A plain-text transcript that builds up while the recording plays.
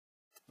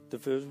The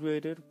First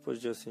Grader por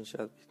Justin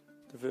Chadwick.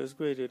 The First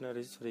Grader narra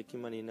la historia de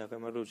Kimani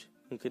Nagamarruche,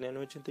 un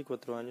keniano de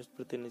 84 años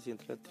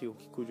perteneciente a la tribu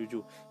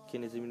Kikuyuyu,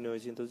 quienes en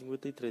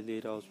 1953,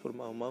 liderados por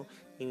Mau Mau,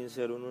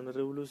 iniciaron una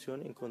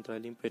revolución en contra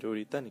del Imperio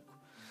Británico.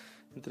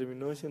 Entre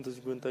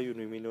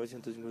 1951 y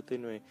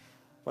 1959,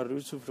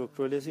 Marruch sufrió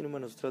crueles y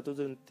inhumanos tratos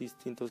en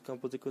distintos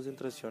campos de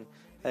concentración.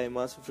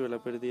 Además, sufrió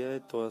la pérdida de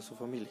toda su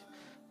familia.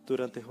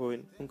 Durante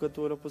joven, nunca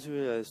tuvo la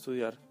posibilidad de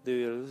estudiar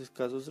debido a los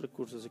escasos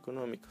recursos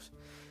económicos.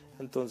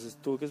 Entonces,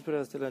 tuvo que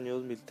esperar hasta el año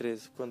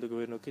 2003, cuando el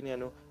gobierno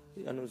keniano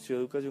anunció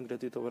educación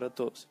gratuita para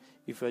todos,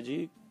 y fue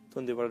allí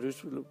donde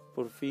Marruch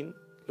por fin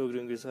logró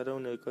ingresar a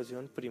una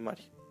educación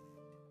primaria.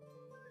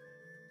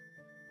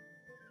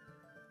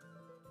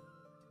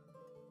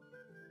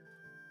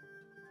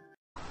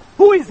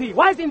 Who is he?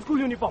 Why is he in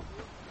school uniform?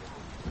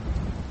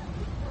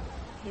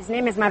 His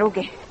name is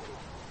Maruge.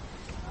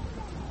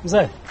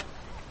 Mzee,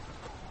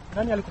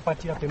 nani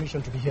alikupatia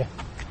permission to be here?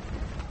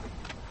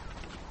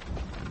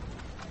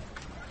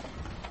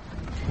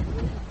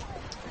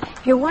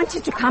 He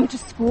wanted to come to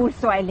school,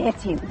 so I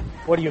let him.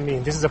 What do you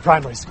mean? This is a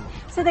primary school.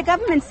 So the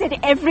government said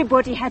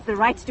everybody had the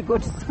right to go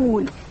to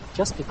school.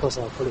 Just because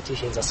our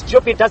politicians are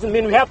stupid doesn't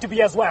mean we have to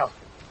be as well.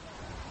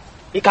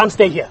 He can't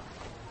stay here.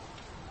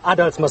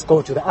 Adults must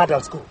go to the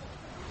adult school.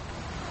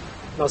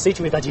 Now sit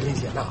with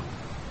Agilizia now.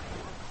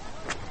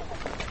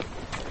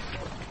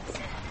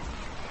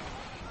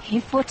 He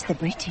fought the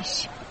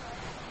British.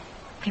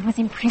 He was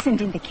imprisoned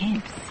in the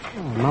camps.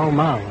 Oh, Mau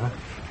Mau, huh?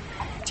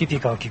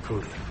 Typical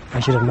Kikuyu. I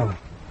should have known.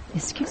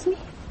 Excuse me?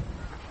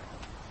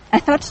 I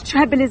thought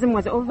tribalism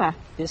was over.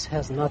 This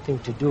has nothing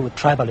to do with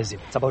tribalism.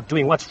 It's about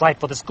doing what's right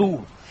for the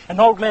school. An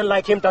old man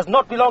like him does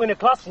not belong in a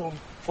classroom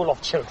full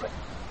of children.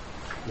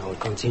 Now we'll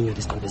continue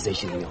this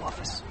conversation in your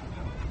office.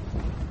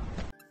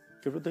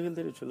 ¿Qué protege el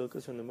derecho a la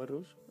educación de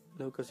Marruch?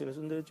 La educación es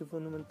un derecho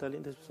fundamental e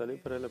indispensable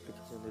para la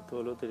aplicación de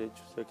todos los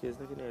derechos, ya que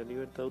esta genera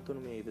libertad,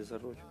 autonomía y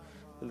desarrollo.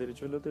 El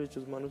derecho a los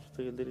derechos humanos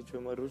protege el derecho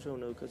de Marruch a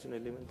una educación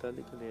elemental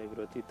de calidad y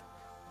gratuita.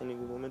 En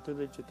ningún momento el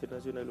derecho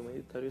internacional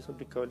humanitario es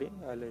aplicable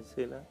a la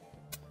escena,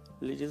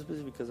 leyes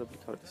específicas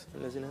aplicables.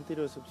 En la escena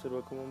anterior se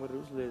observa cómo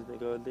Marruch le es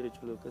negado el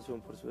derecho a la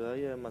educación por su edad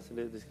y además se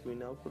le es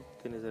discriminado por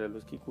pertenecer a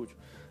los Kikuyu.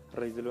 A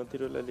raíz de lo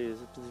anterior, las leyes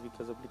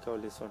específicas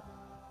aplicables son: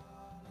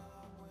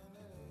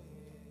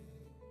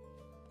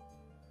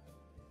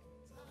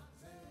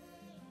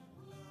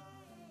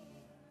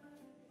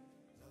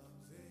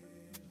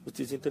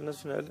 Justicia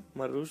Internacional.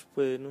 Marruch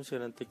puede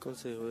denunciar ante el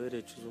Consejo de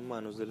Derechos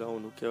Humanos de la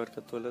ONU, que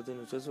abarca todas las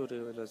denuncias sobre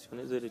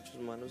violaciones de derechos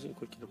humanos en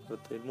cualquier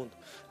parte del mundo.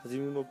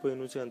 Asimismo, puede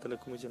denunciar ante la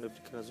Comisión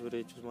Africana sobre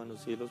Derechos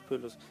Humanos y de los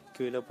Pueblos,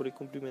 que vela por el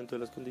cumplimiento de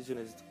las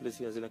condiciones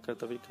establecidas en la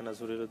Carta Africana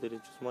sobre los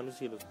Derechos Humanos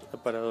y de los Pueblos.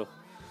 La paradoja: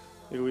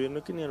 el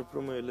gobierno keniano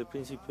promueve el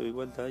principio de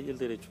igualdad y el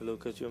derecho a la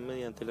educación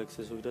mediante el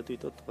acceso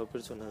gratuito a toda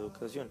persona a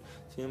educación.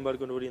 Sin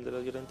embargo, no brinda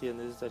las garantías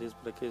necesarias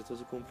para que esto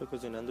se cumpla,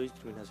 ocasionando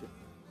discriminación.